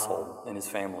his household, in his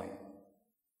family.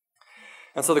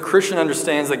 And so the Christian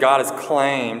understands that God has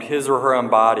claimed his or her own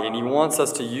body, and he wants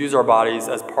us to use our bodies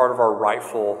as part of our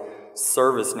rightful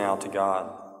service now to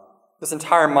God. This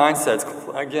entire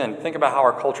mindset, again, think about how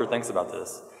our culture thinks about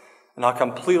this, and how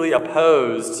completely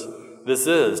opposed this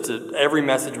is to every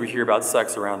message we hear about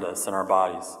sex around us and our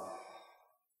bodies.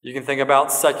 You can think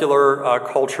about secular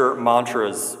culture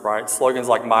mantras, right? Slogans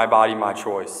like "my body, my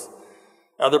choice."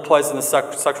 Other places in the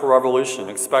sexual revolution,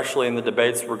 especially in the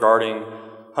debates regarding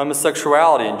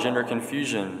homosexuality and gender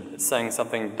confusion, it's saying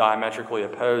something diametrically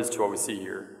opposed to what we see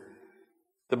here.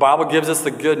 The Bible gives us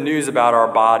the good news about our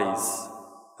bodies,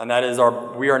 and that is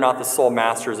we are not the sole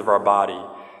masters of our body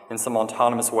in some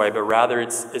autonomous way, but rather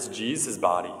it's Jesus'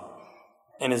 body,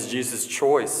 and it's Jesus'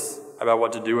 choice about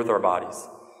what to do with our bodies.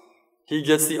 He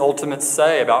gets the ultimate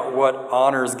say about what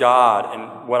honors God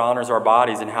and what honors our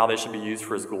bodies and how they should be used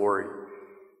for his glory.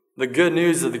 The good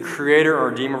news is that the Creator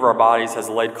and Redeemer of our bodies has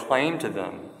laid claim to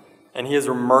them, and he has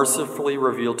mercifully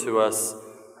revealed to us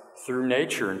through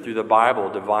nature and through the Bible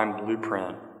a divine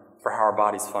blueprint for how our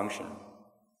bodies function.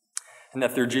 And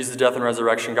that through Jesus' death and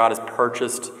resurrection, God has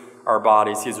purchased our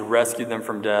bodies. He has rescued them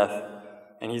from death,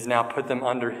 and he's now put them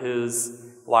under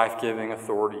his life-giving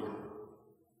authority.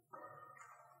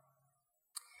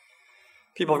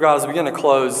 People of God, as we begin to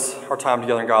close our time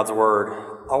together in God's Word,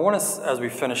 I want us, as we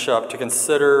finish up, to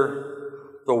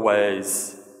consider the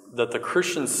ways that the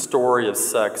Christian story of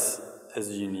sex is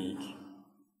unique.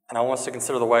 And I want us to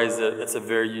consider the ways that it's a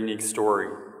very unique story.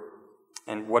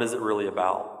 And what is it really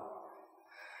about?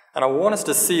 And I want us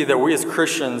to see that we as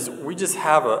Christians, we just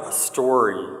have a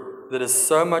story that is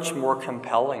so much more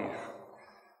compelling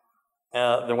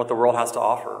than what the world has to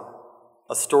offer.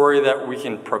 A story that we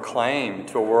can proclaim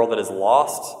to a world that is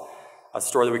lost, a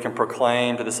story that we can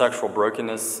proclaim to the sexual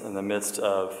brokenness in the midst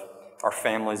of our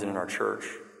families and in our church.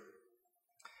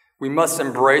 We must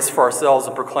embrace for ourselves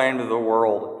and proclaim to the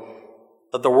world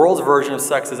that the world's version of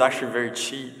sex is actually very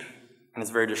cheap, and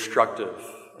it's very destructive,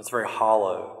 it's very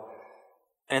hollow.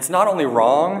 And it's not only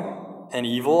wrong and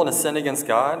evil and a sin against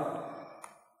God,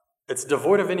 it's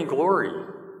devoid of any glory.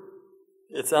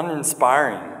 It's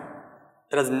uninspiring.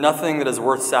 It has nothing that is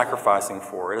worth sacrificing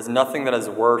for. It has nothing that is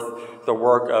worth the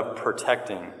work of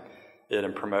protecting it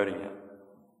and promoting it.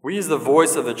 We, as the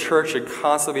voice of the church, should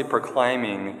constantly be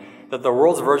proclaiming that the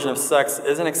world's version of sex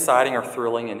isn't exciting or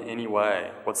thrilling in any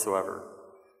way whatsoever.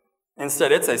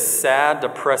 Instead, it's a sad,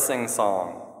 depressing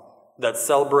song that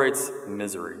celebrates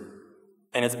misery,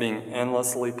 and it's being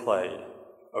endlessly played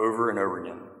over and over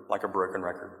again like a broken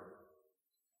record.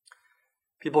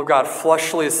 People of God,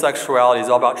 fleshly sexuality is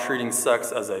all about treating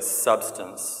sex as a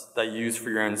substance that you use for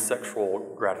your own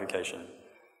sexual gratification.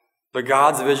 But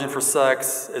God's vision for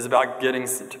sex is about getting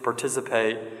to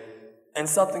participate in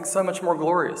something so much more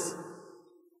glorious.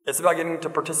 It's about getting to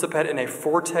participate in a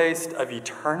foretaste of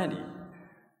eternity.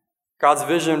 God's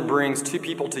vision brings two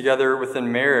people together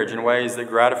within marriage in ways that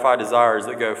gratify desires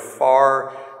that go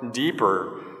far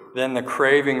deeper than the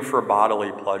craving for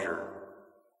bodily pleasure.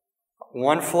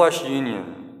 One flesh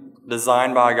union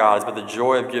designed by God is about the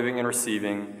joy of giving and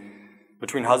receiving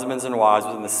between husbands and wives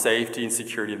within the safety and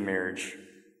security of marriage.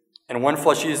 And one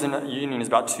flesh union is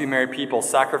about two married people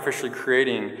sacrificially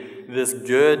creating this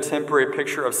good temporary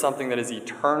picture of something that is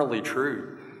eternally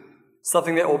true.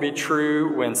 Something that will be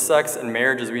true when sex and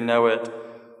marriage as we know it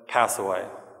pass away.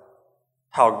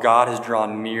 How God has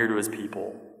drawn near to his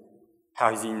people.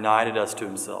 How he's united us to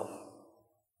himself.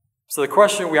 So the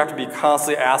question we have to be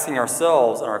constantly asking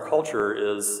ourselves in our culture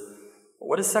is,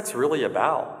 what is sex really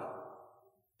about?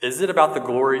 Is it about the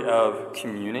glory of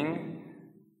communing?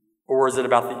 Or is it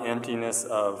about the emptiness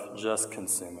of just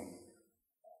consuming?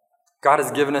 God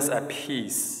has given us a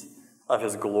piece of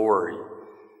his glory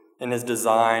in his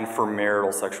design for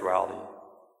marital sexuality.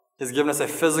 He's given us a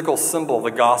physical symbol of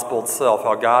the gospel itself,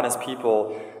 how God and his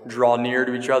people draw near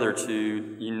to each other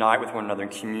to unite with one another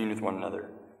and commune with one another.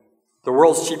 The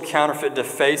world's cheap counterfeit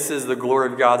defaces the glory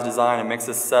of God's design and makes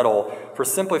us settle for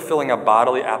simply filling a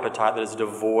bodily appetite that is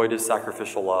devoid of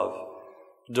sacrificial love,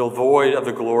 devoid of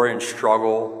the glory and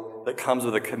struggle that comes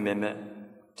with a commitment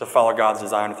to follow God's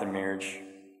design within marriage.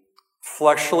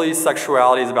 Fleshly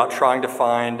sexuality is about trying to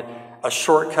find a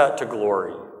shortcut to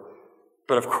glory,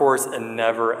 but of course it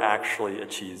never actually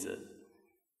achieves it.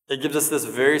 It gives us this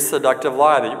very seductive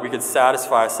lie that we could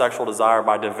satisfy a sexual desire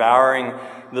by devouring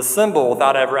the symbol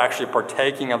without ever actually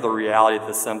partaking of the reality that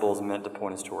the symbol is meant to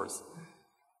point us towards.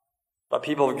 But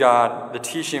people of God, the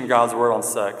teaching of God's word on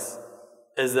sex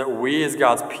is that we as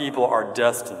God's people are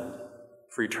destined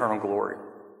for eternal glory.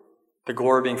 The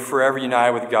glory being forever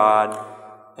united with God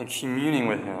and communing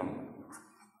with him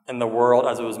in the world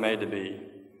as it was made to be,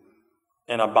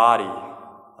 in a body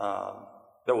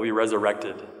that will be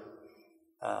resurrected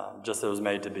just as it was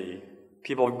made to be.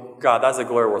 People of God, that's a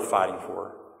glory worth fighting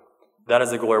for. That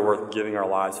is a glory worth giving our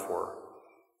lives for.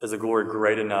 Is a glory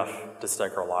great enough to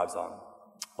stake our lives on.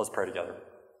 Let's pray together.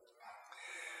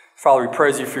 Father, we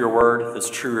praise you for your word that's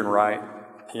true and right.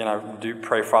 And I do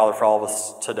pray, Father, for all of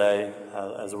us today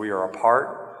as we are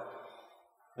apart,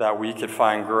 that we could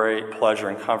find great pleasure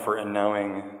and comfort in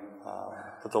knowing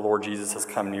that the Lord Jesus has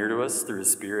come near to us through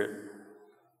his Spirit,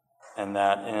 and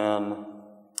that in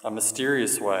a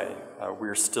mysterious way we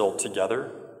are still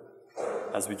together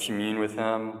as we commune with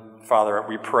him. Father,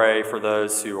 we pray for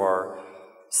those who are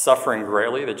suffering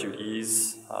greatly, that you would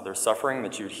ease their suffering,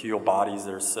 that you would heal bodies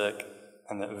that are sick,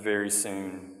 and that very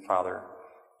soon, Father,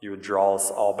 you would draw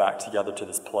us all back together to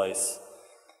this place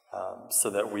so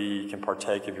that we can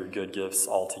partake of your good gifts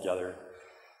all together.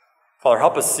 Father,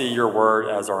 help us see your word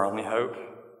as our only hope,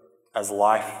 as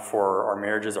life for our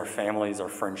marriages, our families, our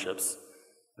friendships,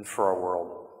 and for our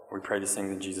world. We pray these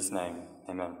things in Jesus' name.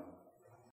 Amen.